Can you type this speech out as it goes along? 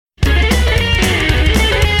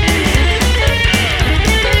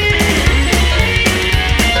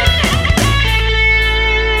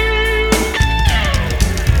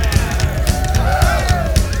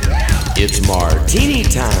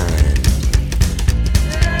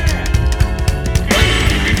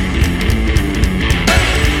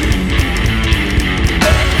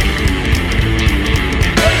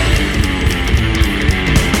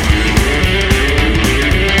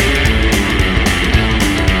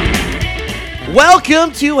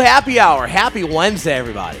Welcome to Happy Hour. Happy Wednesday,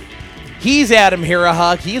 everybody. He's Adam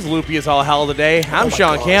Hirahug. He's loopy as all hell today. I'm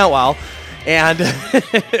Sean Cantwell. And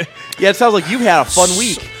yeah, it sounds like you've had a fun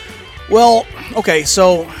week. Well, okay,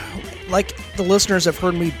 so like the listeners have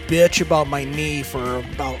heard me bitch about my knee for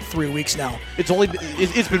about 3 weeks now.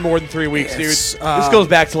 It's been more than 3 weeks, dude. This goes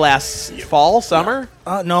back to last fall, summer?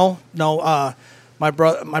 No. My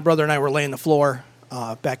brother and I were laying the floor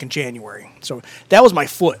back in January. So that was my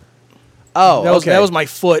foot. Oh, that was my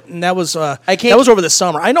foot, and that was that was over the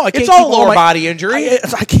summer. I know I can't. It's all lower body injury.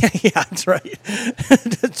 I can't. Yeah, that's right.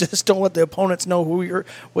 Just don't let the opponents know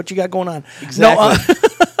what you got going on. Exactly.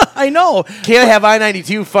 No, I know. Can't have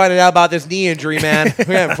I-92 finding out about this knee injury, man.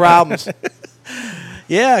 We're having problems.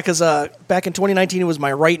 Yeah, because back in 2019 it was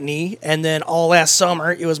my right knee, and then all last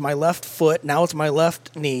summer it was my left foot. Now it's my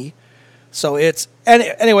left knee. So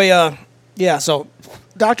anyway. Yeah. So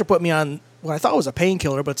doctor put me on what I thought was a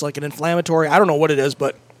painkiller, but it's like an inflammatory. I don't know what it is,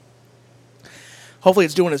 but hopefully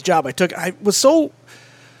it's doing its job. I was so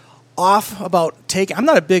off about taking. I'm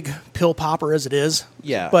not a big pill popper as it is.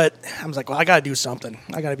 Yeah. But I was like, well, I got to do something.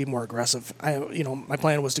 I got to be more aggressive. My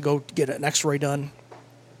plan was to go get an X-ray done.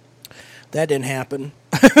 That didn't happen.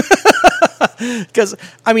 Because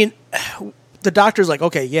the doctor's like,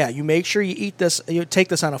 okay, yeah, you make sure you eat this, you take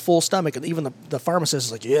this on a full stomach, and even the pharmacist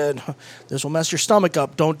is like, yeah, no, this will mess your stomach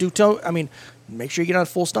up. Don't do make sure you get on a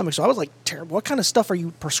full stomach. So I was like, what kind of stuff are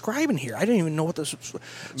you prescribing here? I didn't even know what this was.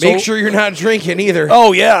 Make sure you're not drinking either.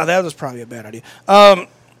 Oh, yeah, that was probably a bad idea.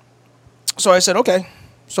 So I said, okay.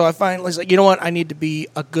 So I finally said, you know what? I need to be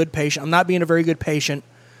a good patient. I'm not being a very good patient.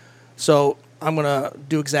 So I'm going to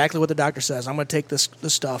do exactly what the doctor says. I'm going to take this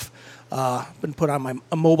stuff. Been put on my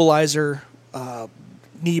immobilizer,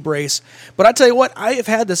 knee brace. But I tell you what, I have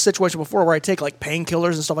had this situation before where I take like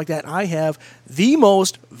painkillers and stuff like that. And I have the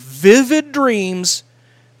most vivid dreams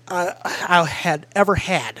I had ever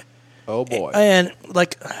had. Oh boy! And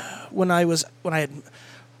like when I had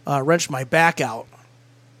wrenched my back out,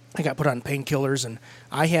 I got put on painkillers, and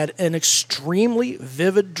I had an extremely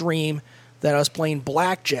vivid dream that I was playing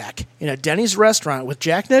blackjack in a Denny's restaurant with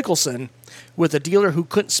Jack Nicholson, with a dealer who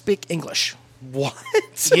couldn't speak English. What?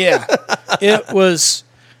 Yeah, it was.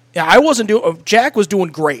 Yeah, I wasn't doing. Jack was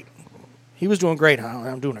doing great. He was doing great.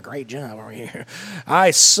 I'm doing a great job over here.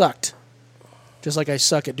 I sucked, just like I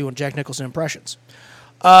suck at doing Jack Nicholson impressions.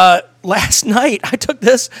 Last night, I took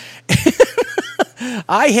this.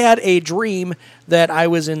 I had a dream that I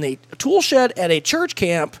was in the tool shed at a church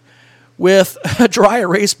camp with a dry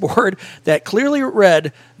erase board that clearly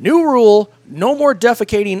read, "New rule: no more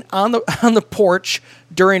defecating on the porch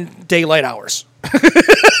during daylight hours."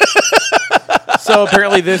 So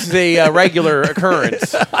apparently this is a regular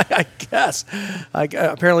occurrence. I guess.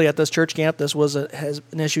 Apparently at this church camp, this has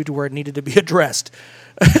an issue to where it needed to be addressed.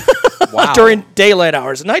 Wow. During daylight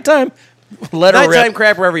hours. Nighttime, let her rip. Nighttime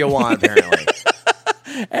crap wherever you want, apparently.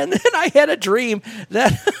 And then I had a dream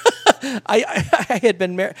that I had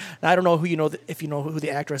been married. I don't know if you know who the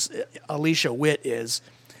actress Alicia Witt is,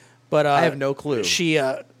 but I have no clue. She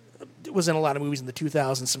was in a lot of movies in the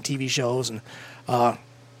 2000s, some TV shows, and I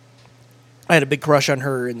had a big crush on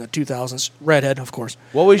her in the 2000s. Redhead, of course.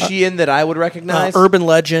 What was she in that I would recognize? Urban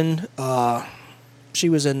Legend. She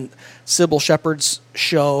was in Sybil Shepherd's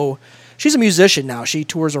show. She's a musician now. She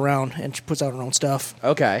tours around and she puts out her own stuff.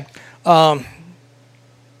 Okay.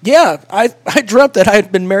 Yeah, I dreamt that I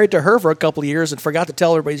had been married to her for a couple of years and forgot to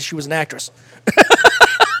tell everybody she was an actress.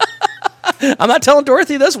 I'm not telling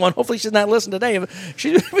Dorothy this one. Hopefully she's not listening today. But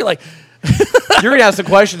she's going to be like... You're going to have some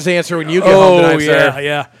questions to answer when you get home tonight, sir.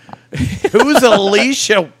 Yeah. Who's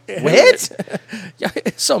Alicia Witt?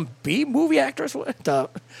 Some B-movie actress? What?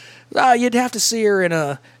 You'd have to see her in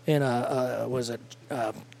a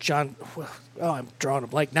John... Oh, I'm drawing a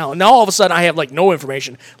blank now. Now all of a sudden I have like no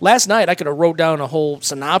information. Last night I could have wrote down a whole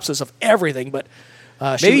synopsis of everything, but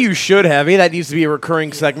maybe you should have. Maybe that needs to be a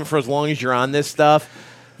recurring segment for as long as you're on this stuff.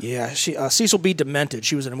 Yeah, Cecil B. Demented.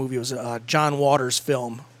 She was in a movie. It was a John Waters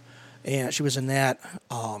film, and she was in that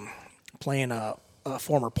playing a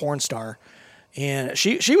former porn star. And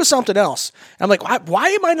she was something else. I'm like, why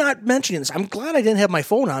am I not mentioning this? I'm glad I didn't have my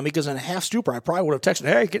phone on, because in a half stupor, I probably would have texted,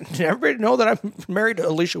 hey, can everybody know that I'm married to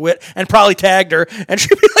Alicia Witt, and probably tagged her. And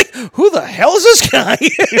she'd be like, who the hell is this guy?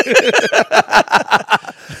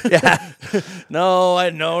 Yeah. No.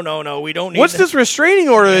 We don't need What's this restraining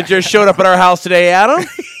order that just showed up at our house today, Adam?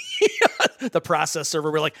 The process server,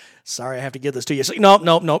 we're like, sorry, I have to give this to you. So,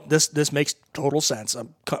 no. This makes total sense.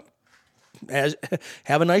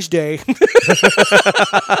 Have a nice day.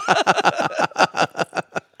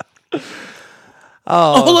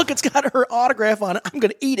 Oh, look, it's got her autograph on it. I'm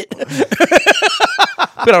going to eat it.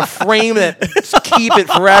 I'm gonna frame it, just keep it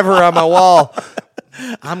forever on my wall.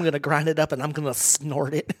 I'm gonna grind it up and I'm gonna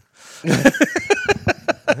snort it.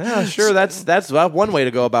 Yeah, sure. That's one way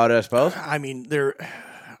to go about it, I suppose. I mean,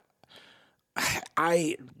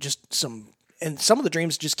 some of the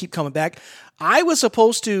dreams just keep coming back. I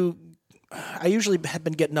usually have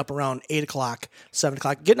been getting up around 8 o'clock, 7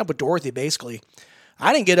 o'clock, getting up with Dorothy, basically.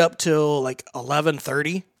 I didn't get up till like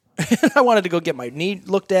 11:30. I wanted to go get my knee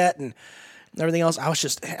looked at and everything else.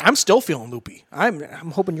 I'm still feeling loopy.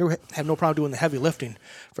 I'm hoping you have no problem doing the heavy lifting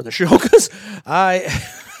for the show, because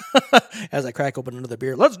as I crack open another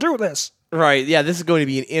beer, let's do this. Right. Yeah, this is going to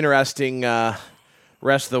be an interesting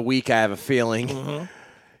rest of the week, I have a feeling. Mm-hmm.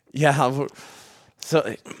 Yeah.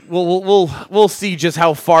 So we'll see just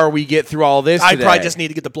how far we get through all this I today. probably just need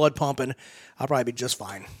to get the blood pumping. I'll probably be just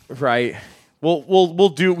fine. Right. We'll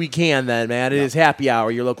do what we can then, man. It is Happy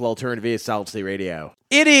Hour, your local alternative is Solid State Radio.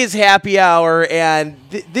 It is Happy Hour, and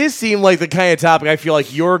this seemed like the kind of topic I feel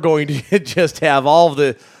like you're going to just have all of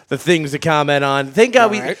the things to comment on. Thank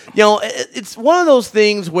God right. it's one of those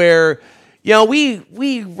things where,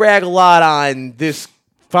 we rag a lot on this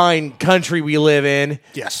fine country we live in.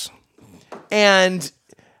 Yes. And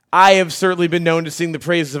I have certainly been known to sing the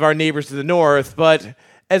praises of our neighbors to the north, but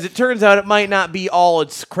as it turns out, it might not be all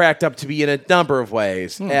it's cracked up to be in a number of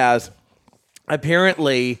ways. As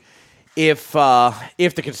apparently, if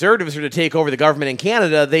the Conservatives are to take over the government in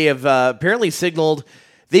Canada, they have apparently signaled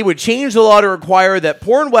they would change the law to require that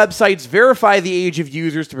porn websites verify the age of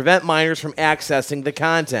users to prevent minors from accessing the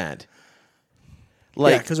content.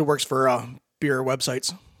 Yeah, because it works for beer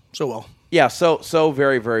websites so well. Yeah, so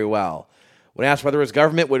very, very well. When asked whether his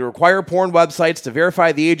government would require porn websites to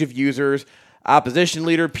verify the age of users, opposition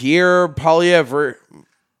leader Pierre Poilievre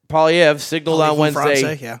signaled on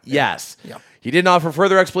Wednesday, yes. Yeah. He didn't offer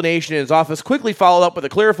further explanation, and his office quickly followed up with a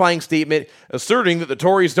clarifying statement asserting that the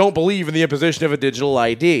Tories don't believe in the imposition of a digital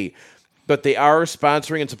ID. But they are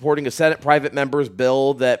sponsoring and supporting a Senate private member's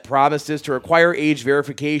bill that promises to require age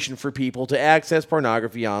verification for people to access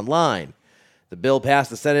pornography online. The bill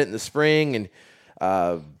passed the Senate in the spring, and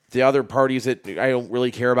the other parties that I don't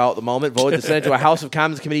really care about at the moment voted to send it to a House of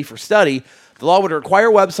Commons committee for study. The law would require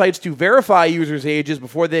websites to verify users' ages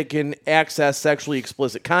before they can access sexually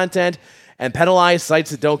explicit content and penalize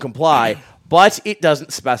sites that don't comply, but it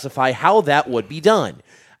doesn't specify how that would be done.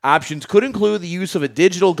 Options could include the use of a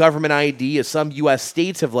digital government ID, as some U.S.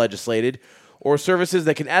 states have legislated, or services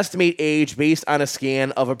that can estimate age based on a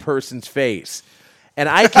scan of a person's face. And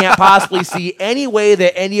I can't possibly see any way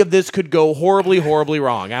that any of this could go horribly, horribly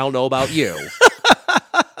wrong. I don't know about you.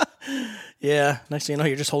 Yeah, next thing you know,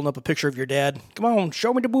 you're just holding up a picture of your dad. Come on,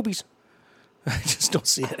 show me the boobies. I just don't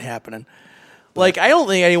see it happening. Like, I don't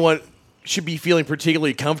think anyone should be feeling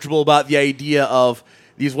particularly comfortable about the idea of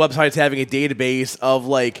these websites having a database of,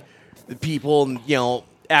 like, the people and,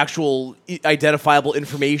 actual identifiable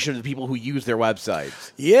information of the people who use their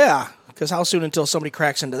websites. Yeah, because how soon until somebody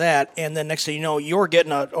cracks into that, and then next thing you know, you're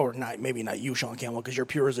getting maybe not you, Sean Campbell, because you're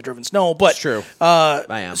pure as the driven snow, but it's true. I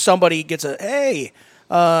am. Somebody gets I'm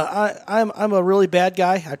a really bad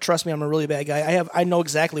guy. Trust me, I'm a really bad guy. I know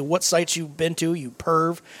exactly what sites you've been to, you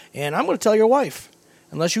perv, and I'm going to tell your wife,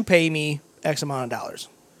 unless you pay me X amount of dollars.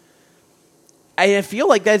 I feel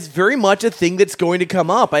like that's very much a thing that's going to come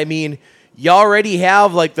up. I mean, you already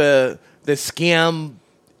have like the scam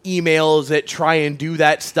emails that try and do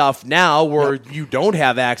that stuff now where you don't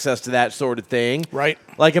have access to that sort of thing. Right.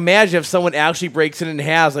 Like, imagine if someone actually breaks in and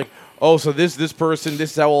has, like, oh, so this person,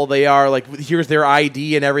 this is how old they are, like, here's their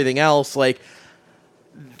ID and everything else. Like,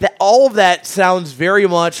 all of that sounds very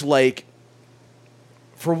much like,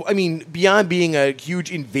 beyond being a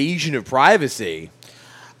huge invasion of privacy.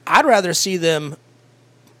 I'd rather see them...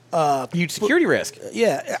 huge security risk.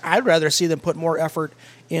 Yeah, I'd rather see them put more effort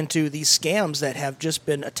into these scams that have just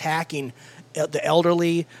been attacking the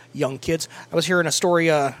elderly, young kids. I was hearing a story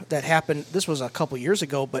that happened, this was a couple years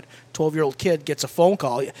ago, but 12-year-old kid gets a phone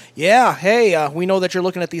call. Yeah, hey, we know that you're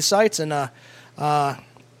looking at these sites and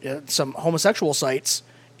some homosexual sites,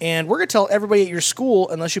 and we're going to tell everybody at your school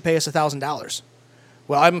unless you pay us $1,000.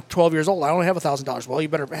 Well, I'm 12 years old. I only have $1,000. Well, you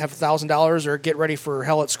better have $1,000 or get ready for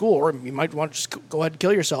hell at school, or you might want to just go ahead and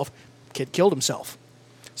kill yourself. Kid killed himself.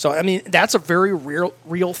 So, I mean, that's a very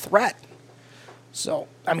real threat. So,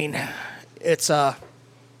 I mean, it's I'd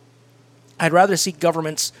rather see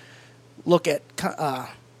governments look at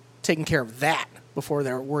taking care of that before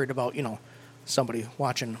they're worried about, somebody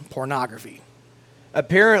watching pornography.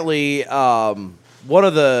 Apparently, one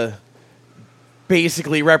of the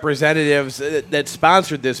basically representatives that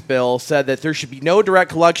sponsored this bill said that there should be no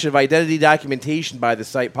direct collection of identity documentation by the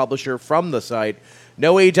site publisher from the site,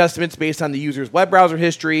 no age estimates based on the user's web browser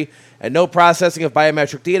history, and no processing of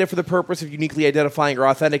biometric data for the purpose of uniquely identifying or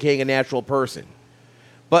authenticating a natural person.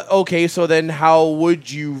 But okay, so then how would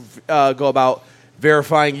you go about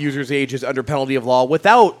verifying users' ages under penalty of law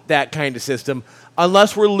without that kind of system,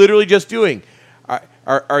 unless we're literally just doing,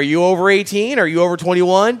 are you over 18? Are you over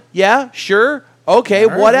 21? Yeah, sure. Okay, All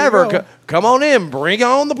right, whatever. Come on in. Bring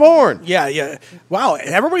on the porn. Yeah. Wow,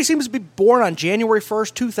 everybody seems to be born on January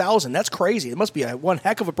 1st, 2000. That's crazy. It must be one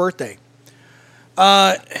heck of a birthday.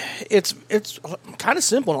 It's kind of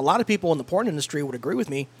simple, and a lot of people in the porn industry would agree with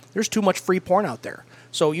me. There's too much free porn out there.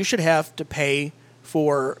 So you should have to pay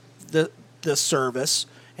for the service,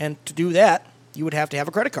 and to do that, you would have to have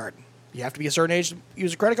a credit card. You have to be a certain age to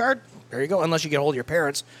use a credit card. There you go. Unless you get a hold of your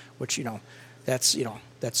parents, which that's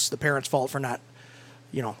the parents' fault for not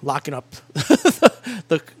locking up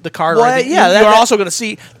the card. Well, or anything. yeah, You're also going to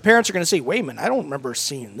see, parents are going to see, wait a minute, I don't remember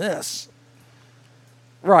seeing this.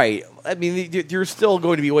 Right. I mean, you're still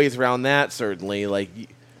going to be ways around that, certainly. Like,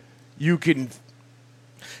 you can...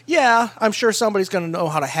 Yeah, I'm sure somebody's going to know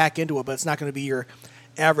how to hack into it, but it's not going to be your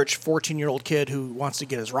average 14-year-old kid who wants to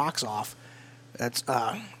get his rocks off. That's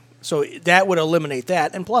so that would eliminate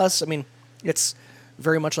that. And plus, I mean, it's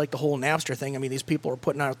very much like the whole Napster thing. I mean, these people are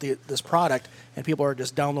putting out this product, and people are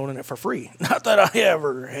just downloading it for free. Not that I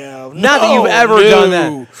ever have. Not that you've ever done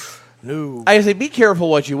that. No. I say, be careful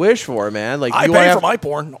what you wish for, man. Like, I you pay for my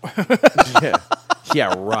porn.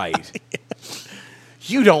 yeah, right.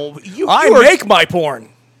 You don't. I make my porn.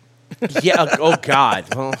 Yeah. Oh God.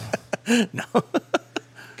 Well, No.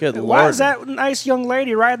 good Lord. Why is that nice young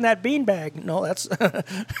lady riding that beanbag? No, that's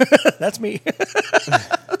that's me.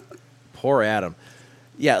 Poor Adam.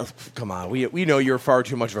 Yeah, come on. We know you're far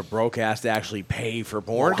too much of a broke ass to actually pay for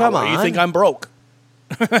porn. Come on. You think I'm broke?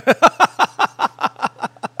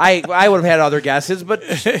 I would have had other guesses, but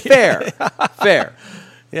fair.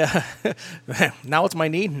 Yeah. Now it's my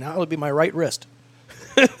knee. Now it'll be my right wrist.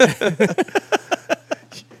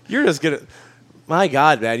 You're just gonna. My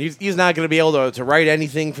God, man, he's not going to be able to write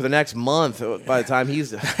anything for the next month by the time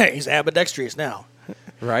he's ambidextrous now,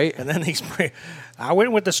 right. And then I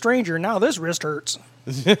went with the stranger. Now this wrist hurts.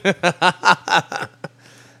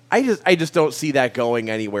 I just don't see that going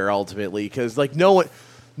anywhere ultimately, because like no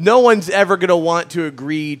one's ever going to want to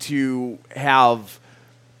agree to have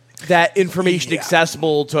that information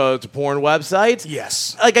accessible to porn websites.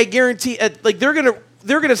 Yes, like I guarantee, like they're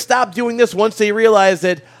gonna stop doing this once they realize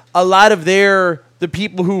that a lot of the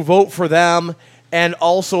people who vote for them, and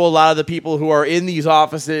also a lot of the people who are in these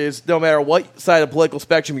offices, no matter what side of the political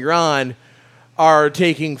spectrum you're on, are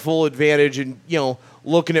taking full advantage and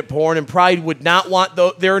looking at porn, and Pride would not want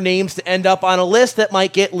their names to end up on a list that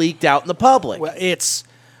might get leaked out in the public. Well, it's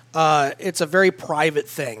a very private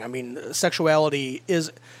thing. I mean, sexuality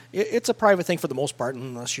it's a private thing for the most part,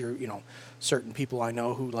 unless you're certain people I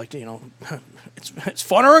know who like to it's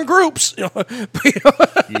funner in groups.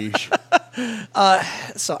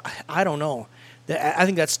 So I don't know. I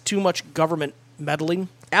think that's too much government meddling.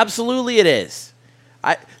 Absolutely, it is.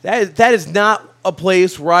 That is not a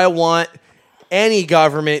place where I want any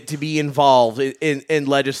government to be involved in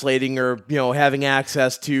legislating or having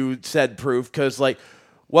access to said proof, because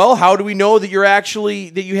well, how do we know that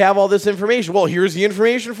that you have all this information? Well, here's the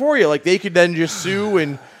information for you. Like, they could then just sue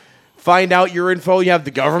and find out your info. You have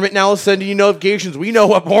the government now sending you notifications. We know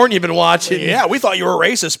what porn you've been watching. Yeah, we thought you were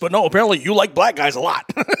racist, but no, apparently you like black guys a lot.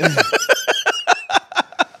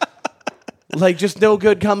 Like, just no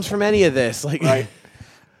good comes from any of this. Like, right.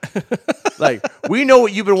 Like, we know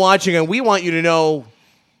what you've been watching, and we want you to know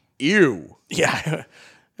you. Yeah.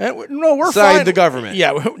 No, we're Signed fine. The government.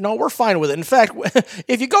 Yeah, no, we're fine with it. In fact,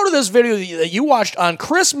 if you go to this video that you watched on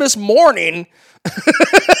Christmas morning,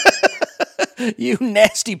 you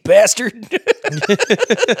nasty bastard.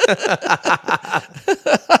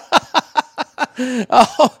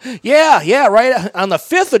 Oh, yeah, right. On the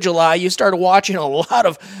 5th of July, you started watching a lot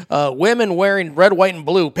of women wearing red, white, and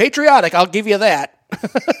blue. Patriotic, I'll give you that.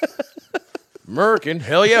 American,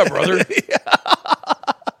 hell yeah, brother.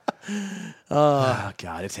 Oh,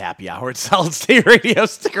 God, it's happy hour at Solid State Radio.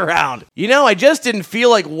 Stick around. I just didn't feel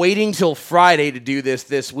like waiting till Friday to do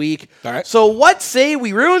this week. All right. So what say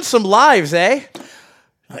we ruin some lives, eh?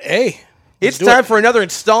 Hey. It's time for another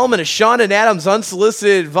installment of Sean and Adam's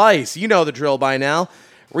Unsolicited Advice. You know the drill by now.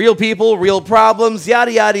 Real people, real problems,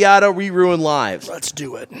 yada, yada, yada, we ruin lives. Let's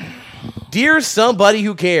do it. Dear somebody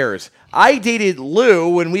who cares, I dated Lou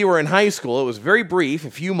when we were in high school. It was very brief,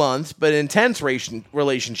 a few months, but an intense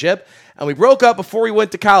relationship. And we broke up before we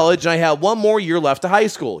went to college, and I had one more year left of high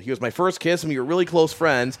school. He was my first kiss, and we were really close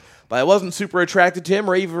friends, but I wasn't super attracted to him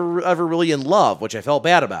or ever really in love, which I felt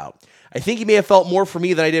bad about. I think he may have felt more for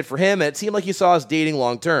me than I did for him, and it seemed like he saw us dating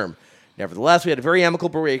long term. Nevertheless, we had a very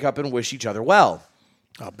amicable breakup and wished each other well.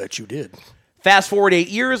 I'll bet you did. Fast forward 8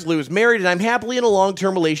 years, Lou's married, and I'm happily in a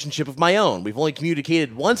long-term relationship of my own. We've only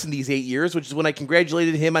communicated once in these 8 years, which is when I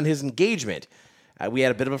congratulated him on his engagement. We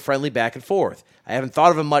had a bit of a friendly back and forth. I haven't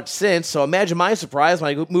thought of him much since, so imagine my surprise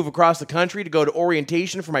when I move across the country to go to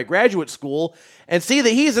orientation for my graduate school and see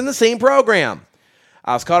that he's in the same program.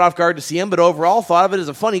 I was caught off guard to see him, but overall thought of it as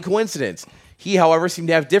a funny coincidence. He, however, seemed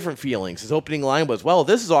to have different feelings. His opening line was, "Well,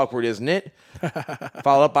 this is awkward, isn't it?"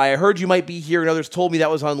 Followed up by, "I heard you might be here, and others told me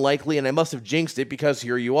that was unlikely, and I must have jinxed it because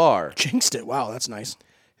here you are." Jinxed it. Wow, that's nice.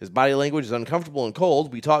 His body language is uncomfortable and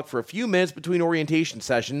cold. We talked for a few minutes between orientation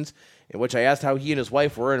sessions, in which I asked how he and his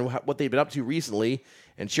wife were and what they'd been up to recently,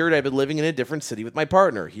 and shared I'd been living in a different city with my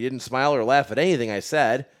partner. He didn't smile or laugh at anything I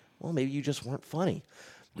said. Well, maybe you just weren't funny.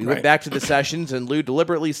 We went back to the sessions, and Lou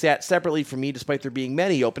deliberately sat separately from me despite there being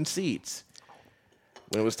many open seats.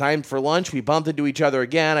 When it was time for lunch, we bumped into each other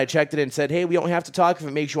again. I checked it and said, "Hey, we don't have to talk if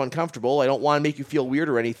it makes you uncomfortable. I don't want to make you feel weird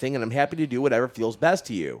or anything, and I'm happy to do whatever feels best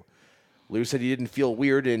to you." Lou said he didn't feel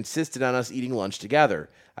weird and insisted on us eating lunch together.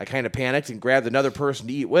 I kind of panicked and grabbed another person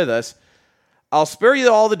to eat with us. I'll spare you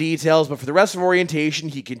all the details, but for the rest of orientation,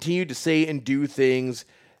 he continued to say and do things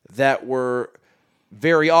that were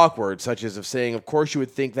very awkward, such as of saying, "Of course you would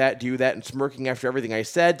think that, do that," and smirking after everything I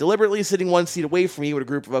said, deliberately sitting one seat away from me when a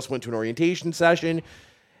group of us went to an orientation session.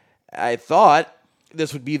 I thought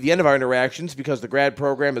this would be the end of our interactions because the grad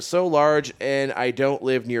program is so large and I don't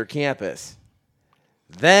live near campus.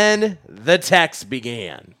 Then the text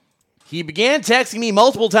began. He began texting me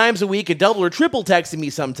multiple times a week and double or triple texting me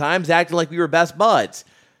sometimes, acting like we were best buds.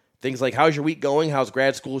 Things like, "How's your week going? How's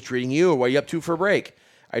grad school treating you? Or what are you up to for a break?"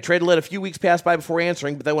 I tried to let a few weeks pass by before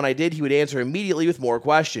answering, but then when I did, he would answer immediately with more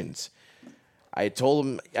questions. I told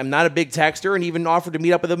him I'm not a big texter and even offered to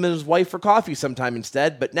meet up with him and his wife for coffee sometime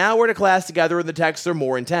instead, but now we're in a class together and the texts are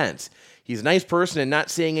more intense. He's a nice person and not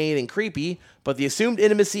saying anything creepy, but the assumed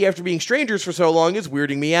intimacy after being strangers for so long is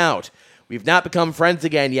weirding me out. We've not become friends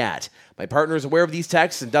again yet. My partner is aware of these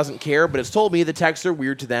texts and doesn't care, but has told me the texts are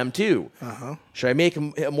weird to them too. Should I make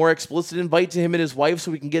a more explicit invite to him and his wife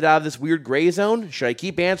so we can get out of this weird gray zone? Should I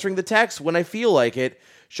keep answering the texts when I feel like it?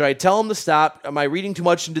 Should I tell him to stop? Am I reading too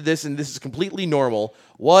much into this and this is completely normal?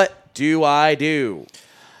 What do I do?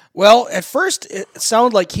 Well, at first, it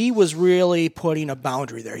sounded like he was really putting a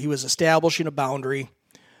boundary there. He was establishing a boundary.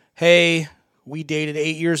 Hey, we dated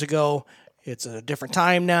 8 years ago. It's a different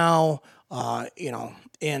time now,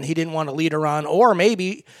 and he didn't want to lead her on. Or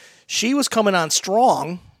maybe she was coming on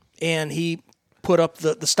strong, and he put up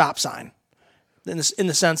the stop sign in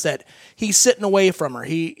the sense that he's sitting away from her.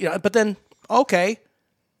 But then, okay,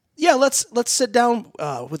 yeah, let's sit down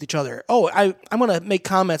with each other. Oh, I'm going to make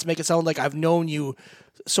comments, make it sound like I've known you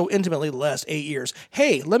so intimately the last 8 years.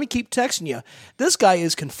 Hey, let me keep texting you. This guy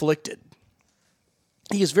is conflicted.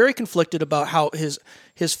 He is very conflicted about how his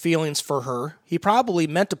feelings for her. He probably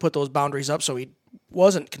meant to put those boundaries up so he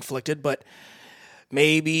wasn't conflicted, but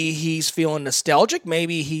maybe he's feeling nostalgic.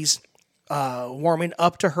 Maybe he's warming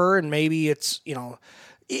up to her, and maybe it's,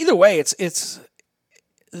 either way, it's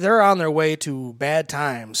they're on their way to bad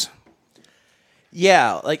times.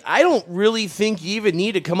 Yeah, I don't really think you even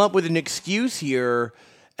need to come up with an excuse here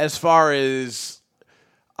as far as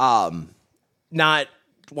not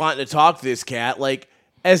wanting to talk to this cat.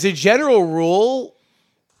 As a general rule,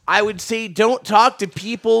 I would say don't talk to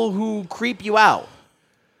people who creep you out.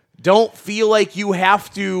 Don't feel like you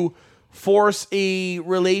have to force a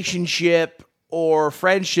relationship or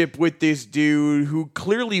friendship with this dude who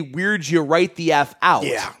clearly weirds you right the F out.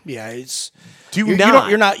 Yeah, it's... You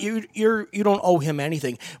don't owe him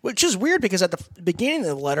anything, which is weird because at the beginning of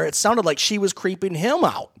the letter, it sounded like she was creeping him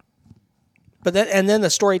out. But then the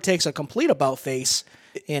story takes a complete about face,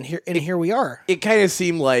 and here we are. It kind of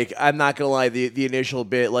seemed like, I'm not gonna lie, the initial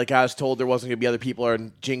bit, I was told there wasn't gonna be other people or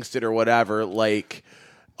jinxed it or whatever,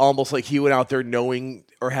 almost like he went out there knowing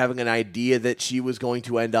or having an idea that she was going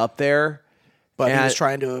to end up there. But he was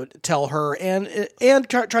trying to tell her and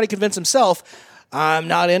try to convince himself, I'm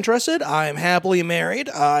not interested. I'm happily married.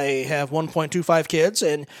 I have 1.25 kids,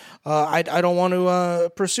 and I don't want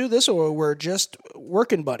to pursue this, or we're just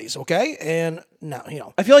working buddies, okay? And no,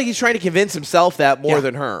 I feel like he's trying to convince himself that more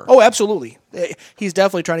than her. Oh, absolutely. He's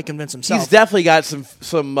definitely trying to convince himself. He's definitely got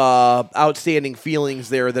some outstanding feelings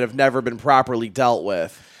there that have never been properly dealt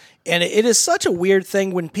with. And it is such a weird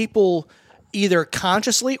thing when people either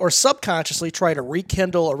consciously or subconsciously try to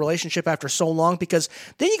rekindle a relationship after so long, because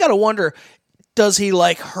then you got to wonder, does he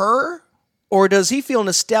like her, or does he feel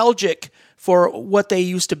nostalgic for what they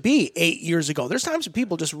used to be 8 years ago. There's times when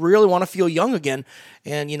people just really want to feel young again,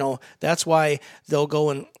 and that's why they'll go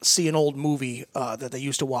and see an old movie that they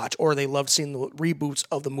used to watch, or they love seeing the reboots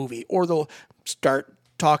of the movie, or they'll start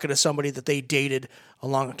talking to somebody that they dated a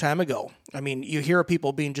long time ago. I mean, you hear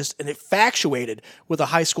people being just infatuated with a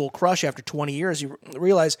high school crush after 20 years. You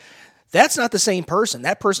realize that's not the same person.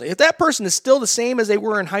 If that person is still the same as they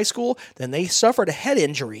were in high school, then they suffered a head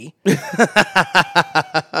injury,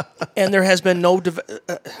 and there has been no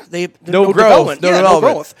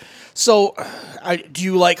growth. So, do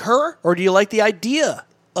you like her, or do you like the idea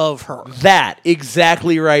of her? That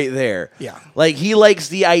exactly right there. Yeah, like he likes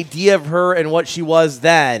the idea of her and what she was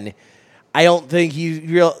then. I don't think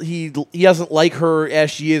he doesn't like her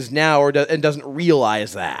as she is now, and doesn't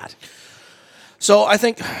realize that. So I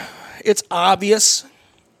think it's obvious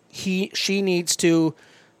she needs to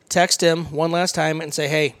text him one last time and say,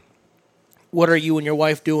 "Hey, what are you and your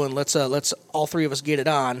wife doing? Let's all three of us get it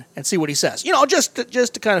on," and see what he says. Just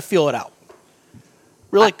to kind of feel it out.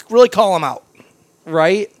 Really call him out.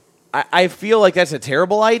 Right? I feel like that's a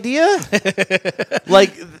terrible idea.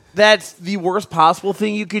 Like, that's the worst possible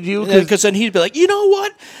thing you could do. Because then he'd be like, "You know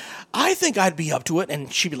what? I think I'd be up to it,"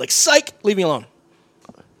 and she'd be like, "Psych, leave me alone."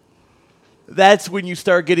 That's when you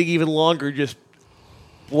start getting even longer, just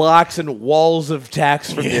blocks and walls of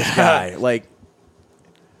text from this guy. Like,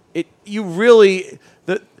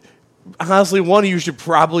 honestly, one of you should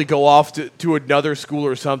probably go off to another school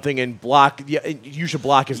or something and block. Yeah, you should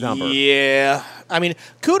block his number. Yeah, I mean,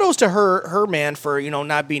 kudos to her man for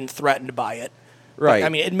not being threatened by it. Right. I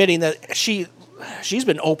mean, admitting that she's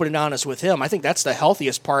been open and honest with him. I think that's the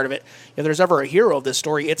healthiest part of it. If there's ever a hero of this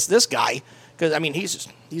story, it's this guy. Because, I mean, he's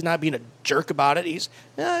not being a jerk about it. He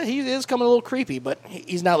is coming a little creepy, but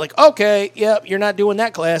he's not like, "Okay, yep, you're not doing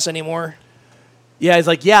that class anymore." Yeah, he's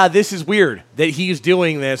like, yeah, this is weird that he's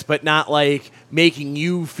doing this, but not like making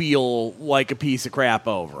you feel like a piece of crap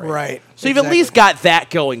over it. Right. So you've at least got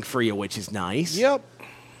that going for you, which is nice. Yep.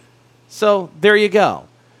 So there you go.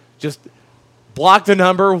 Just block the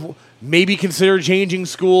number. Maybe consider changing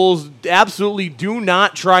schools. Absolutely do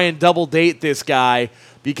not try and double date this guy,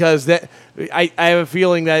 because I have a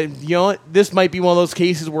feeling that this might be one of those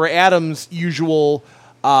cases where Adam's usual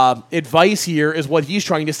advice here is what he's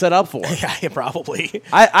trying to set up for. Yeah, probably.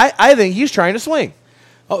 I think he's trying to swing.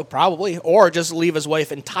 Oh, probably. Or just leave his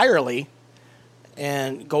wife entirely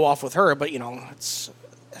and go off with her. But, it's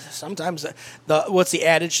sometimes what's the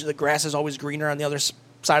adage? The grass is always greener on the other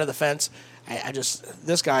side of the fence.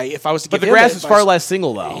 This guy, if I was to give him But the grass is far less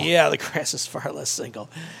single, though. Yeah, the grass is far less single.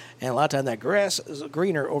 And a lot of time that grass is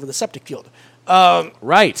greener over the septic field.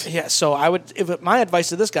 Right. Yeah, so my advice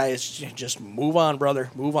to this guy is just move on,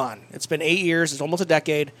 brother. Move on. It's been 8 years. It's almost a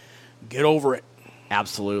decade. Get over it.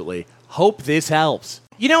 Absolutely. Hope this helps.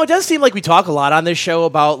 It does seem like we talk a lot on this show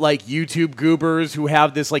about, like, YouTube goobers who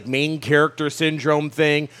have this, like, main character syndrome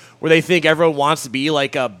thing where they think everyone wants to be,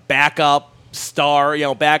 like, a backup star,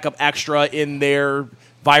 backup extra in their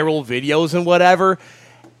viral videos and whatever.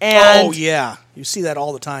 And oh, yeah. You see that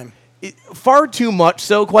all the time. Far too much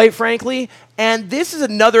so, quite frankly. And this is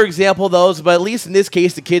another example of those, but at least in this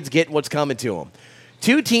case, the kids get what's coming to them.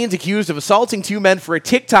 2 teens accused of assaulting 2 men for a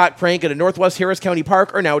TikTok prank at a Northwest Harris County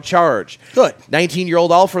park are now charged. Good.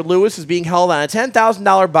 19-year-old Alfred Lewis is being held on a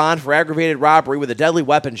 $10,000 bond for aggravated robbery with a deadly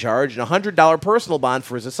weapon charge and a $100 personal bond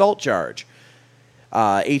for his assault charge.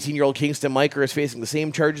 18-year-old Kingston Miker is facing the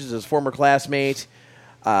same charges as his former classmate,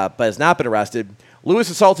 but has not been arrested. Lewis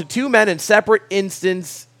assaulted 2 men in separate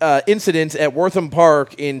incidents at Wortham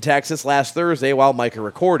Park in Texas last Thursday while Micah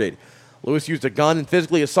recorded. Lewis used a gun and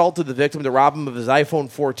physically assaulted the victim to rob him of his iPhone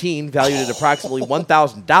 14, valued at approximately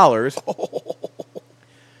 $1,000.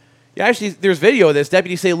 Yeah, actually, there's video of this.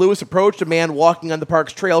 Deputies say Lewis approached a man walking on the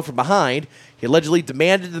park's trail from behind. He allegedly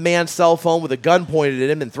demanded the man's cell phone with a gun pointed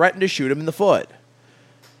at him and threatened to shoot him in the foot.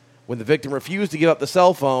 When the victim refused to give up the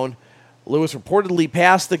cell phone, Lewis reportedly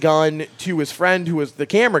passed the gun to his friend, who was the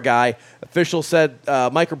camera guy. Officials said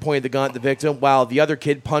Micah pointed the gun at the victim while the other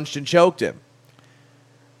kid punched and choked him.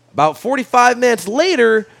 About 45 minutes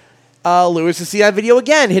later, Lewis is seen on video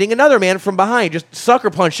again, hitting another man from behind, just sucker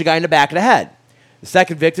punched the guy in the back of the head. The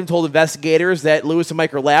second victim told investigators that Lewis and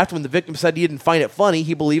Micah laughed when the victim said he didn't find it funny.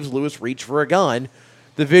 He believes Lewis reached for a gun.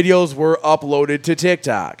 The videos were uploaded to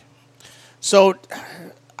TikTok. So,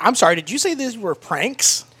 I'm sorry, did you say these were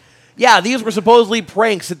pranks? Yeah, these were supposedly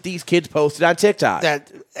pranks that these kids posted on TikTok.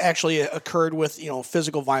 That actually occurred with,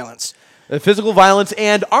 physical violence. Physical violence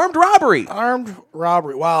and armed robbery. Armed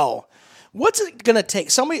robbery. Wow. What's it going to take?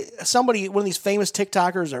 Somebody, one of these famous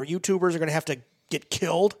TikTokers or YouTubers are going to have to get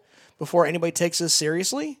killed before anybody takes this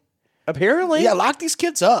seriously? Apparently. Yeah, lock these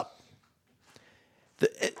kids up.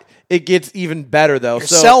 It gets even better though. Your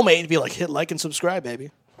cellmate would be like, hit like and subscribe,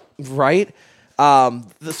 baby. Right?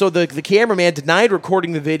 So the cameraman denied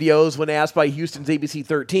recording the videos when asked by Houston's ABC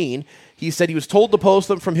 13. He said he was told to post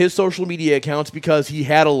them from his social media accounts because he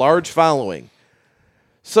had a large following.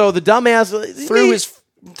 So the dumbass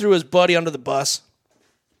threw his buddy under the bus.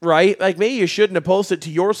 Right? Like, maybe you shouldn't have posted to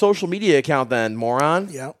your social media account then, moron.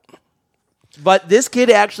 Yeah. But this kid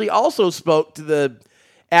actually also spoke to the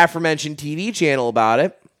aforementioned TV channel about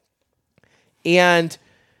it. And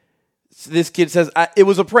this kid says, it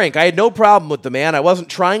was a prank. I had no problem with the man. I wasn't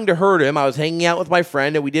trying to hurt him. I was hanging out with my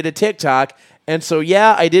friend, and we did a TikTok. And so,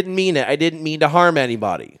 yeah, I didn't mean it. I didn't mean to harm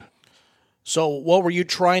anybody. So what were you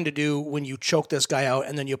trying to do when you choked this guy out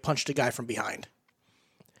and then you punched a guy from behind?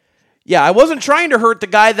 Yeah, I wasn't trying to hurt the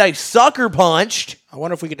guy that I sucker punched. I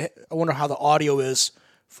wonder how the audio is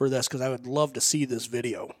for this, because I would love to see this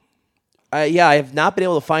video. Yeah, I have not been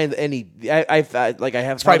able to find any. I have found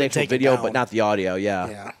the actual video, but not the audio.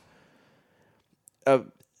 Yeah.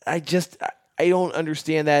 I don't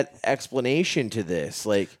understand that explanation to this.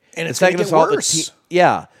 Like, and it's the second assault, worse.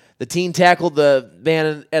 The teen tackled the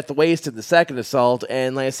man at the waist in the second assault,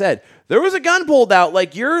 and like I said, there was a gun pulled out.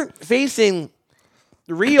 Like, you're facing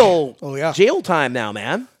real jail time now,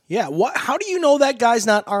 man. Yeah. How do you know that guy's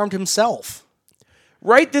not armed himself?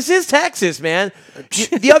 Right? This is Texas, man.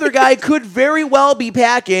 The other guy could very well be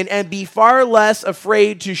packing and be far less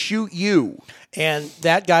afraid to shoot you. And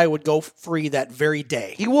that guy would go free that very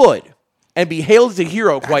day. He would. And be hailed as a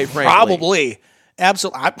hero, quite frankly. Probably.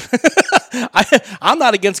 Absolutely. I'm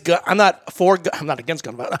not against gun. I'm not against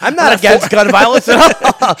gun violence. I'm not against gun violence at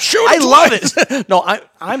all. I love it. No,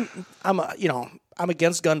 I'm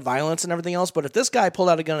against gun violence and everything else. But if this guy pulled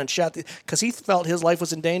out a gun and shot because he felt his life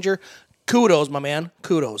was in danger, kudos, my man.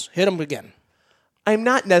 Kudos. Hit him again. I'm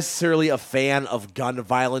not necessarily a fan of gun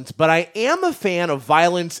violence, but I am a fan of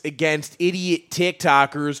violence against idiot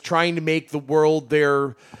TikTokers trying to make the world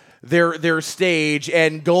their stage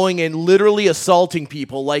and going and literally assaulting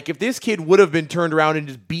people. Like, if this kid would have been turned around and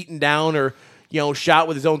just beaten down or, shot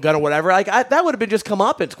with his own gun or whatever, that would have been just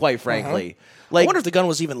comeuppance, quite frankly. Like, I wonder if the gun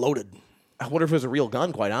was even loaded. I wonder if it was a real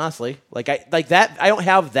gun, quite honestly. I don't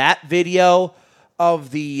have that video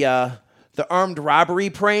of the armed robbery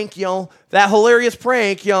prank, that hilarious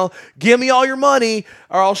prank, give me all your money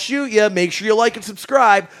or I'll shoot you. Make sure you like and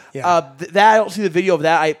subscribe. Yeah. I don't see the video of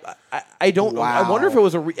that. I don't know. I wonder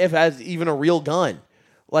if if it has even a real gun.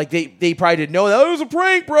 Like, they probably didn't know that was a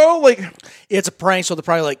prank, bro. Like, it's a prank, so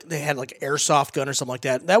they had like an airsoft gun or something like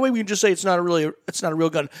that. That way we can just say it's not a real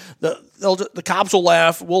gun. The cops will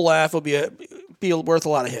laugh. We'll laugh. It'll be worth a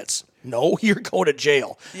lot of hits. No, you're going to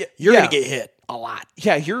jail. You're gonna get hit a lot.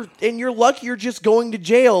 Yeah, you're lucky you're just going to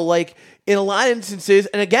jail. Like, in a lot of instances,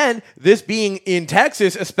 and again, this being in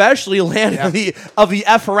Texas, especially land of the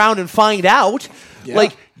F around and find out. Yeah.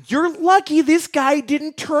 Like, you're lucky this guy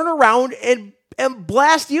didn't turn around and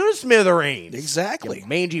blast you to smithereens. Exactly. You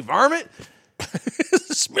mangy varmint.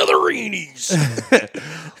 Smithereens.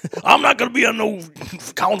 I'm not gonna be on no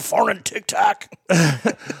count foreign TikTok.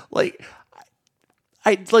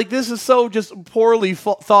 This is so just poorly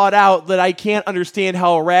thought out that I can't understand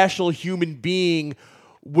how a rational human being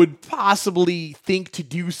would possibly think to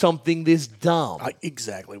do something this dumb.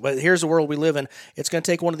 Exactly. But here's the world we live in. It's going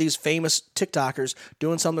to take one of these famous TikTokers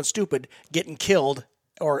doing something stupid, getting killed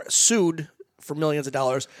or sued for millions of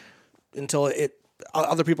dollars until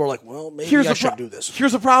other people are like, well, maybe I should do this.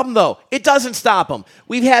 Here's the problem, though. It doesn't stop them.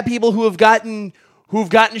 We've had people who've gotten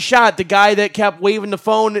shot. The guy that kept waving the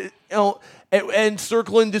phone, and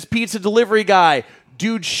circling this pizza delivery guy.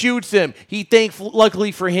 Dude shoots him.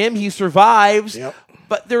 Luckily for him, he survives. Yep.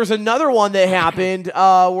 But there's another one that happened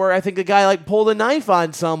where I think a guy pulled a knife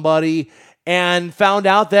on somebody and found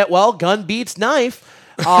out that, gun beats knife,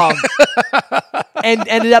 and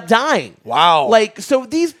ended up dying. Wow. So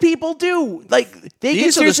these people do. They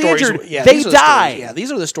these get are the stories, injured. They die.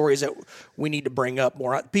 These are the stories that we need to bring up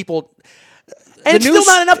more. People... And it's still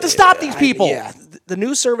not enough to stop these people. The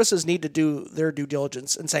news services need to do their due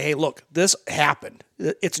diligence and say, hey, look, this happened.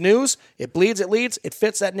 It's news. It bleeds, it leads. It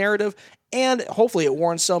fits that narrative. And hopefully it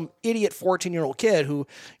warns some idiot 14-year-old kid who,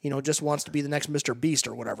 just wants to be the next Mr. Beast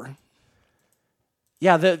or whatever.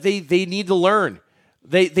 Yeah, they need to learn.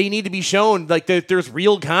 They need to be shown that there's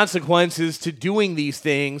real consequences to doing these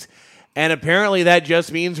things. And apparently that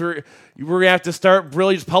just means we're going to have to start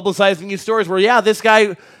really just publicizing these stories where, this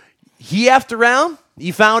guy... He effed around.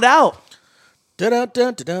 He found out. Dun,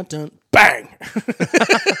 dun, dun, dun, dun. Bang.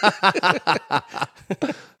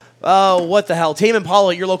 Oh, what the hell? Tame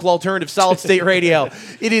Impala, your local alternative, Solid State Radio.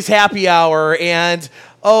 It is happy hour, and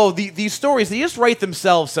these stories, they just write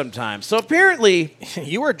themselves sometimes. So apparently...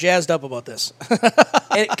 You were jazzed up about this.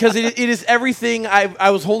 Because it is everything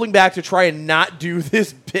I was holding back to try and not do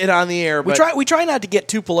this bit on the air. But We try not to get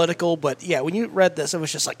too political, but yeah, when you read this, it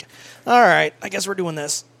was just like, all right, I guess we're doing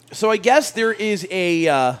this. So I guess there is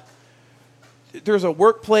there's a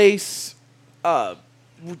workplace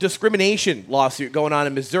discrimination lawsuit going on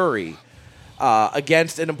in Missouri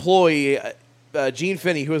against an employee, Jean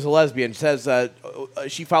Finney, who is a lesbian, says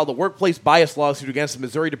she filed a workplace bias lawsuit against the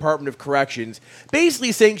Missouri Department of Corrections,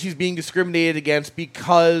 basically saying she's being discriminated against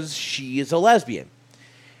because she is a lesbian.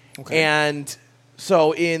 Okay. And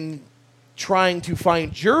so in trying to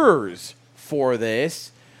find jurors for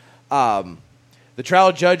this, the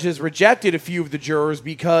trial judges rejected a few of the jurors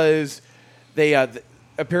because they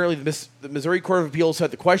apparently the Missouri Court of Appeals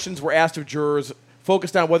said the questions were asked of jurors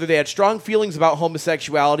focused on whether they had strong feelings about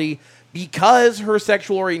homosexuality because her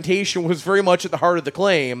sexual orientation was very much at the heart of the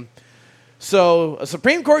claim. So a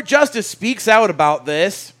Supreme Court justice speaks out about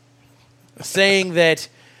this, saying that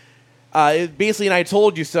basically, and I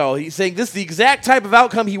told you so. He's saying this is the exact type of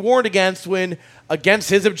outcome he warned against when, against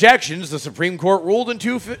his objections, the Supreme Court ruled in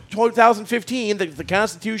 2015 that the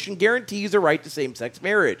Constitution guarantees a right to same-sex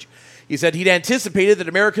marriage. He said he'd anticipated that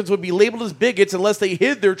Americans would be labeled as bigots unless they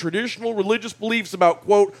hid their traditional religious beliefs about,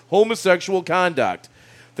 quote, homosexual conduct.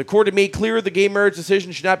 The court had made clear the gay marriage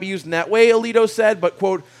decision should not be used in that way, Alito said, but,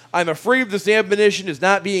 quote, I'm afraid this admonition is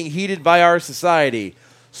not being heeded by our society.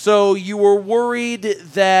 So you were worried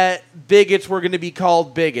that bigots were going to be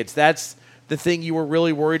called bigots. That's the thing you were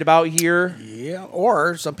really worried about here? Yeah,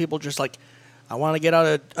 or some people just like, I want to get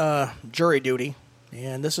out of jury duty,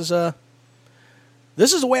 and this is a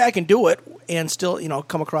way I can do it and still,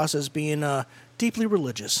 come across as being deeply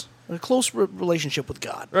religious. A close relationship with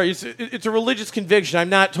God. Right, it's a religious conviction. I'm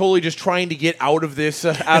not totally just trying to get out of this,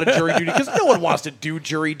 out of jury duty, because no one wants to do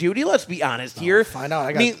jury duty. Let's be honest here. Find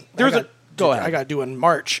out. Go ahead. I got to do it in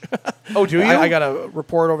March. Oh, do you? I got a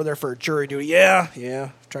report over there for jury duty.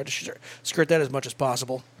 Yeah. Tried to skirt that as much as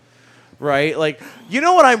possible. Right, like, you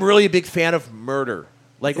know what? I'm really a big fan of murder.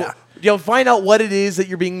 Like, find out what it is that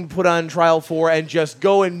you're being put on trial for, and just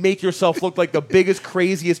go and make yourself look like the biggest,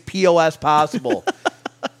 craziest POS possible.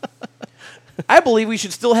 I believe we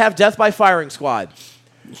should still have death by firing squad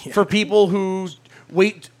for people who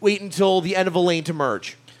wait until the end of a lane to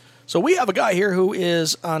merge. So we have a guy here who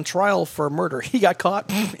is on trial for murder. He got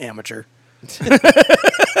caught. Amateur.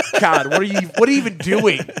 God, what are you even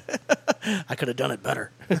doing? I could have done it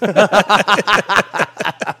better.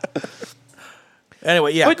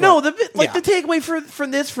 Anyway, yeah. But no, the takeaway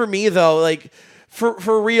from this for me though, like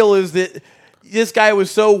for real, is that this guy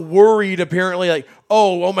was so worried. Apparently, like,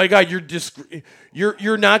 oh my God,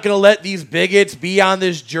 you're not going to let these bigots be on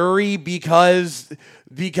this jury because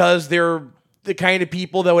they're the kind of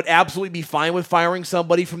people that would absolutely be fine with firing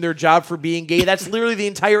somebody from their job for being gay. That's literally the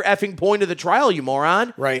entire effing point of the trial, you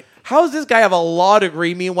moron. Right. How does this guy have a law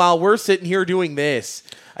degree, meanwhile we're sitting here doing this?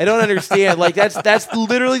 I don't understand. Like, that's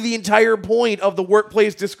literally the entire point of the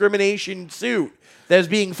workplace discrimination suit that is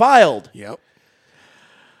being filed. Yep.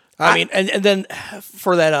 I mean, and then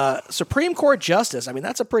for that Supreme Court justice, I mean,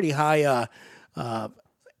 that's a pretty high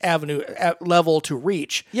level to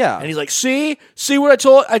reach. Yeah. And he's like, see what I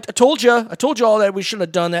told you all that we shouldn't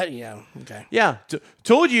have done that. Yeah. Okay. Yeah.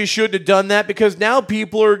 Told you shouldn't have done that, because now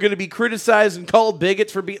people are going to be criticized and called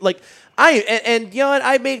bigots for being like, and you know what?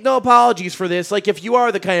 I make no apologies for this. Like, if you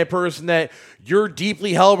are the kind of person that your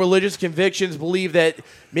deeply held religious convictions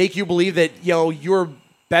make you believe that, you're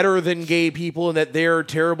better than gay people and that they're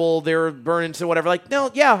terrible, they're burning, so whatever. Like, no,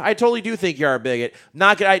 yeah, I totally do think you are a bigot.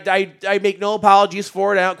 I make no apologies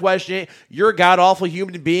for it. I don't question it. You're a god awful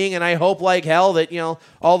human being, and I hope like hell that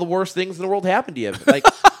all the worst things in the world happen to you. Like,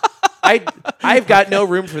 I've got no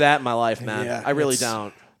room for that in my life, man. Yeah, I really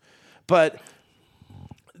don't. But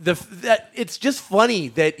it's just funny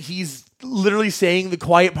that he's literally saying the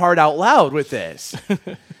quiet part out loud with this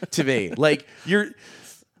to me. Like, we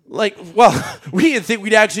didn't think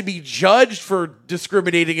we'd actually be judged for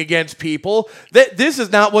discriminating against people. This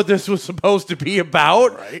is not what this was supposed to be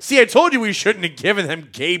about. Right. See, I told you we shouldn't have given them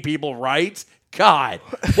gay people rights. God,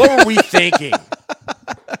 what were we thinking?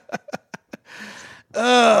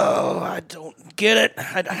 Oh, I don't get it.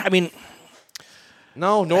 I mean,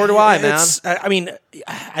 no, nor do I, man. I mean,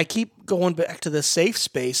 I keep going back to the safe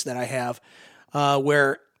space that I have,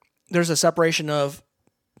 where there's a separation of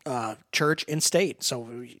church and state. So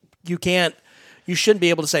you shouldn't be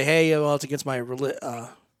able to say, hey, well, it's against my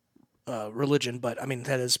religion. But I mean,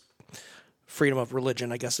 that is freedom of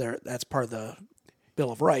religion. I guess that's part of the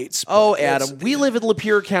Bill of Rights. Oh, but Adam, we live in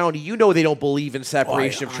Lapeer County. You know they don't believe in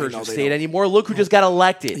separation of I church know and they state don't. anymore. Look who just got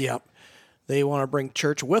elected. Yep. They want to bring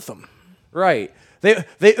church with them. Right.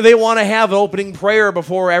 They want to have opening prayer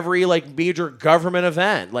before every like major government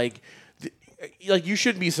event. Like you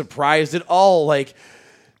shouldn't be surprised at all. Like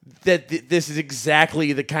that this is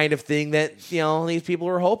exactly the kind of thing that these people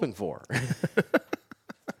are hoping for.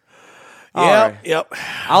 All right. Yep.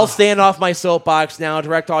 I'll stand off my soapbox now.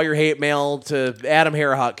 Direct all your hate mail to Adam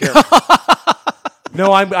Harahawk.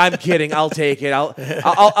 No, I'm kidding. I'll take it.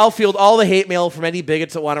 I'll field all the hate mail from any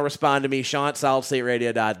bigots that want to respond to me. Sean at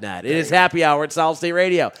SolidStateRadio.net. It is happy hour at Solid State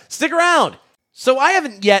Radio. Stick around. So I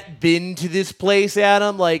haven't yet been to this place,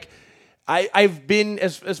 Adam. Like I've been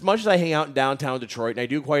as much as I hang out in downtown Detroit, and I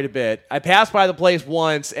do quite a bit. I passed by the place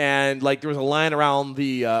once, and like there was a line around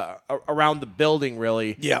the building.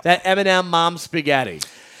 Really, yeah. That M&M Mom Spaghetti.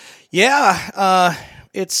 Yeah.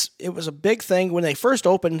 It was a big thing when they first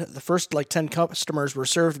opened. The first 10 customers were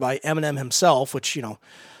served by Eminem himself, which 9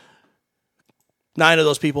 of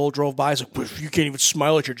those people drove by. It's like, well, you can't even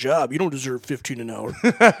smile at your job. You don't deserve $15 an hour.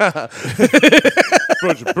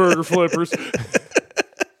 Bunch of burger flippers.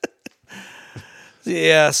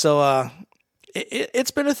 Yeah, so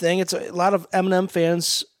it's been a thing. It's a lot of Eminem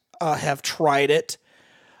fans have tried it.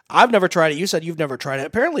 I've never tried it. You said you've never tried it.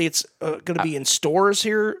 Apparently, it's going to be in stores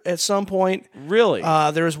here at some point. Really?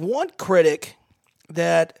 There's one critic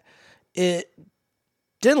that it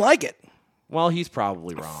didn't like it. Well, he's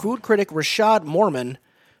probably wrong. Food critic Rashad Morman,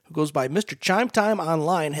 who goes by Mr. Chime Time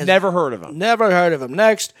Online, has never heard of him. Never heard of him.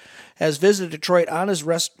 Next, has visited Detroit on his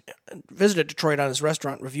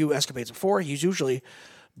restaurant review escapades before. He's usually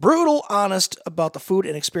brutal honest about the food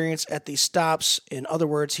and experience at these stops. In other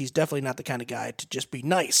words, he's definitely not the kind of guy to just be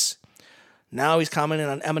nice. Now he's commenting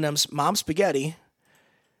on Eminem's Mom Spaghetti.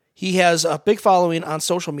 He has a big following on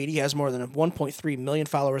social media. He has more than 1.3 million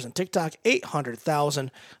followers on TikTok,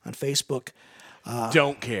 800,000 on Facebook.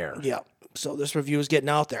 Don't care. Yeah, so this review is getting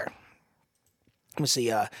out there. Let me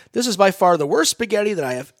see. This is by far the worst spaghetti that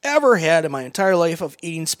I have ever had in my entire life of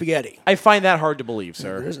eating spaghetti. I find that hard to believe,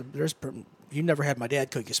 sir. You never had my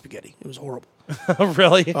dad cook you spaghetti. It was horrible.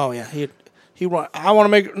 Really? Oh, yeah. I want to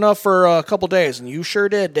make enough for a couple days, and you sure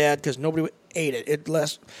did, Dad, because nobody ate it. It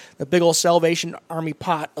left the big old Salvation Army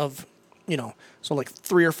pot of, so like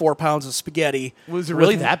 3 or 4 pounds of spaghetti. Was it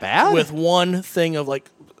really that bad? With one thing of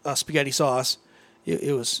spaghetti sauce.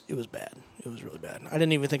 It was bad. It was really bad. I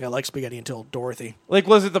didn't even think I liked spaghetti until Dorothy. Like,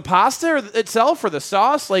 was it the pasta itself or the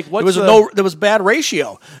sauce? Like, what? There was bad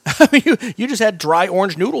ratio. I mean, you just had dry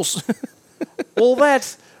orange noodles. Well,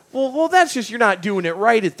 that's just you're not doing it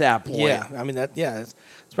right at that point. Yeah, I mean that. Yeah, that's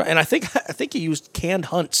right. And I think he used canned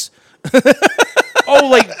Hunts. Oh,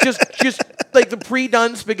 like just like the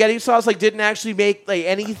pre-done spaghetti sauce, like didn't actually make like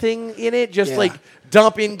anything in it. Just like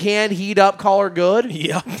dump in can, heat up, call her good.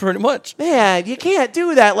 Yeah, pretty much. Man, you can't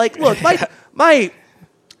do that. Like, look,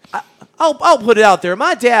 I'll put it out there.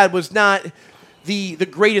 My dad was not the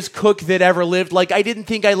greatest cook that ever lived. Like, I didn't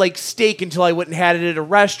think I liked steak until I went and had it at a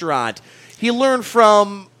restaurant. He learned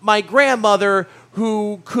from my grandmother,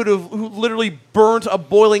 who literally burnt a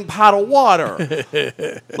boiling pot of water.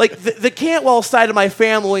 Like, the Cantwell side of my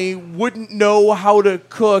family wouldn't know how to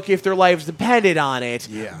cook if their lives depended on it.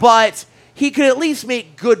 Yeah. But he could at least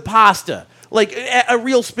make good pasta, like a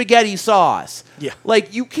real spaghetti sauce. Yeah.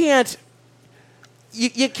 Like, you can't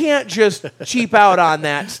just cheap out on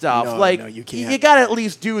that stuff. No, you can't. You got to at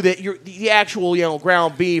least do the actual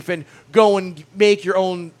ground beef and go and make your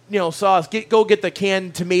own sauce. Go get the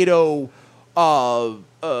canned tomato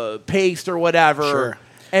paste or whatever, sure.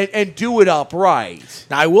 and do it up right.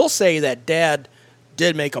 Now I will say that Dad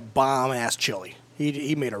did make a bomb ass chili.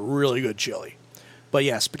 He made a really good chili. But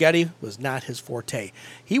yeah, spaghetti was not his forte.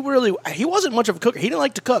 He wasn't much of a cooker. He didn't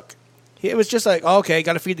like to cook. It was just like, okay,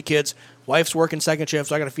 got to feed the kids. Wife's working second shift,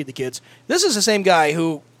 so I got to feed the kids. This is the same guy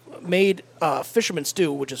who made fisherman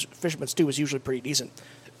stew, fisherman stew is usually pretty decent,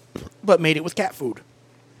 but made it with cat food.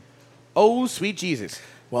 Oh, sweet Jesus.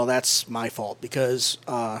 Well, that's my fault because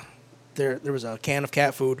there was a can of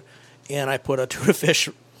cat food, and I put a tuna fish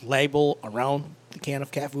label around the can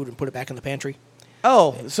of cat food and put it back in the pantry.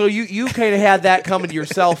 Oh, so you kind of had that coming to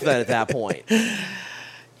yourself then at that point.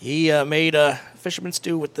 He made a fisherman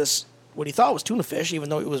stew with this, what he thought was tuna fish, even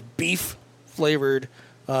though it was beef-flavored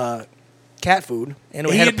cat food, and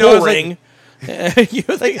it had a pull ring. You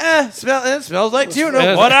think, it smells like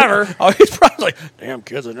tuna, whatever. Oh, he's probably like, damn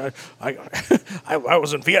kids, I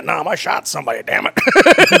was in Vietnam, I shot somebody, damn it.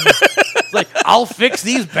 It's like, I'll fix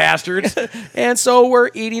these bastards. And so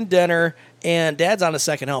we're eating dinner, and Dad's on his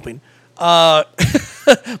second helping.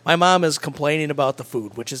 My mom is complaining about the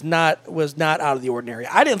food, which was not out of the ordinary.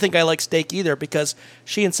 I didn't think I liked steak either because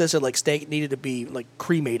she insisted like steak needed to be like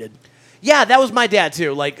cremated. Yeah, that was my dad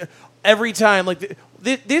too. Like every time, like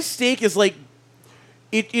this steak is like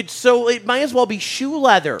it might as well be shoe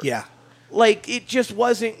leather. Yeah, like it just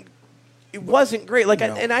wasn't. It wasn't great. Like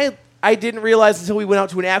No. I didn't realize until we went out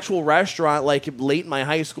to an actual restaurant like late in my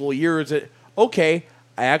high school years that okay,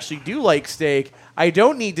 I actually do like steak. I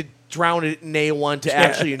don't need to drown it in A1 to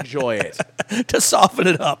actually enjoy it. to soften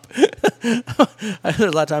it up. A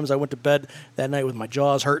lot of times I went to bed that night with my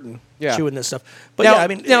jaws hurting, chewing this stuff. But now, yeah, I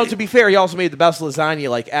mean, to be fair, he also made the best lasagna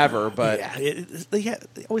like ever. But they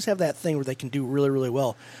always have that thing where they can do really, really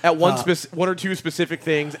well at one or two specific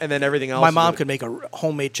things, and then everything else. My mom could make a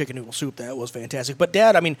homemade chicken noodle soup that was fantastic. But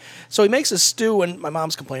Dad, I mean, so he makes a stew, and my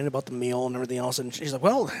mom's complaining about the meal and everything else, and she's like,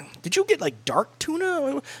 "Well, did you get like dark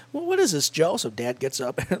tuna? What is this, Joe?" So Dad gets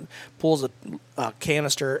up and pulls the can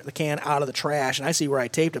out of the trash, and I see where I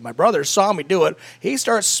taped it. My brother saw me do it. He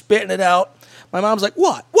starts spitting it out. My mom's like,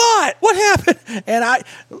 "What? What happened?" And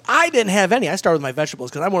I didn't have any. I started with my vegetables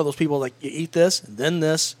because I'm one of those people like, you eat this, and then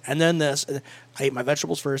this, and then this. And I ate my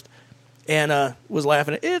vegetables first, and was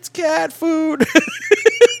laughing. It's cat food.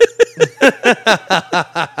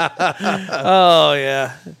 Oh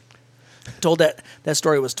yeah. Told that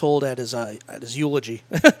story was told at his eulogy.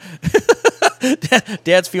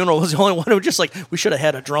 Dad's funeral was the only one who was just like, we should have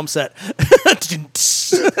had a drum set.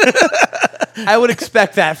 I would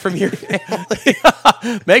expect that from your family.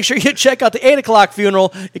 Make sure you check out the 8 o'clock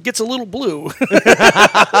funeral. It gets a little blue.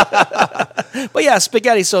 But yeah,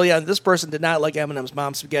 spaghetti. So yeah, this person did not like Eminem's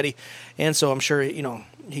mom's spaghetti, and so I'm sure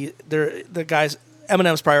the guys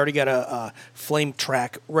Eminem's probably already got a flame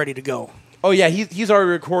track ready to go. Oh yeah, he's already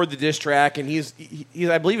recorded the diss track, and he's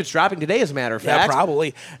I believe it's dropping today, as a matter of fact. Yeah,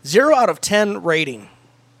 probably 0 out of 10 rating.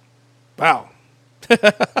 Wow, it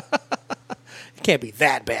can't be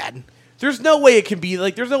that bad. There's no way it can be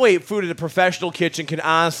like. There's no way food in a professional kitchen can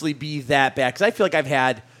honestly be that bad. Because I feel like I've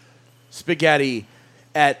had spaghetti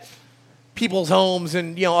at people's homes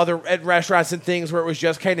and at restaurants and things where it was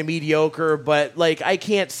just kind of mediocre. But like I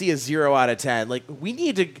can't see a 0 out of 10. Like we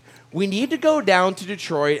need to go down to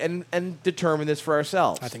Detroit and determine this for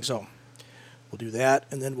ourselves. I think so. We'll do that,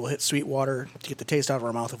 and then we'll hit Sweetwater to get the taste out of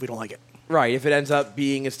our mouth if we don't like it. Right. If it ends up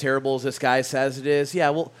being as terrible as this guy says it is,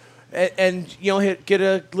 yeah, we'll and get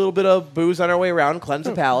a little bit of booze on our way around, cleanse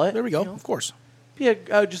the palate. There we go. Of course. Be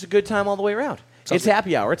just a good time all the way around. It's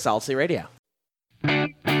happy hour at Solid State Radio.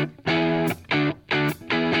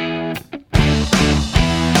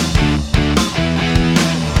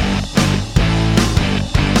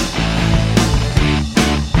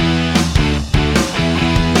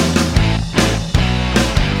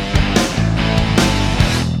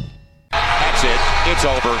 It's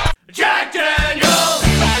over. Jack Daniels!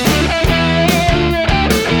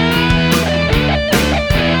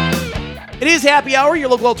 It is happy hour, your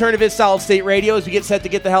local alternative is Solid State Radio as we get set to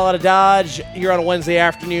get the hell out of Dodge here on a Wednesday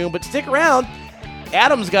afternoon. But stick around.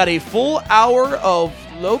 Adam's got a full hour of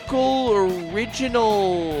local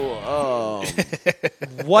original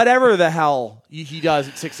whatever the hell he does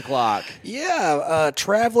at 6 o'clock. Yeah,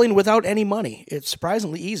 traveling without any money. It's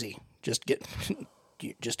surprisingly easy. Just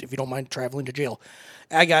if you don't mind traveling to jail.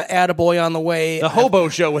 I got Attaboy on the way. The Hobo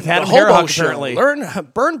Show with Adam the Hobo Harrock, Show. apparently.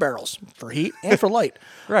 Learn burn barrels for heat and for light.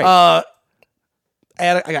 Right.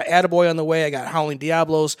 I got Attaboy on the way. I got Howling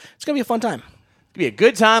Diablos. It's going to be a fun time. It's going to be a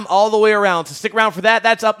good time all the way around. So stick around for that.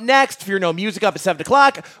 That's up next. Fear No Music up at 7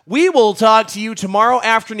 o'clock. We will talk to you tomorrow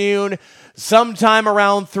afternoon sometime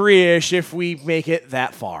around 3-ish if we make it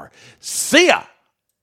that far. See ya!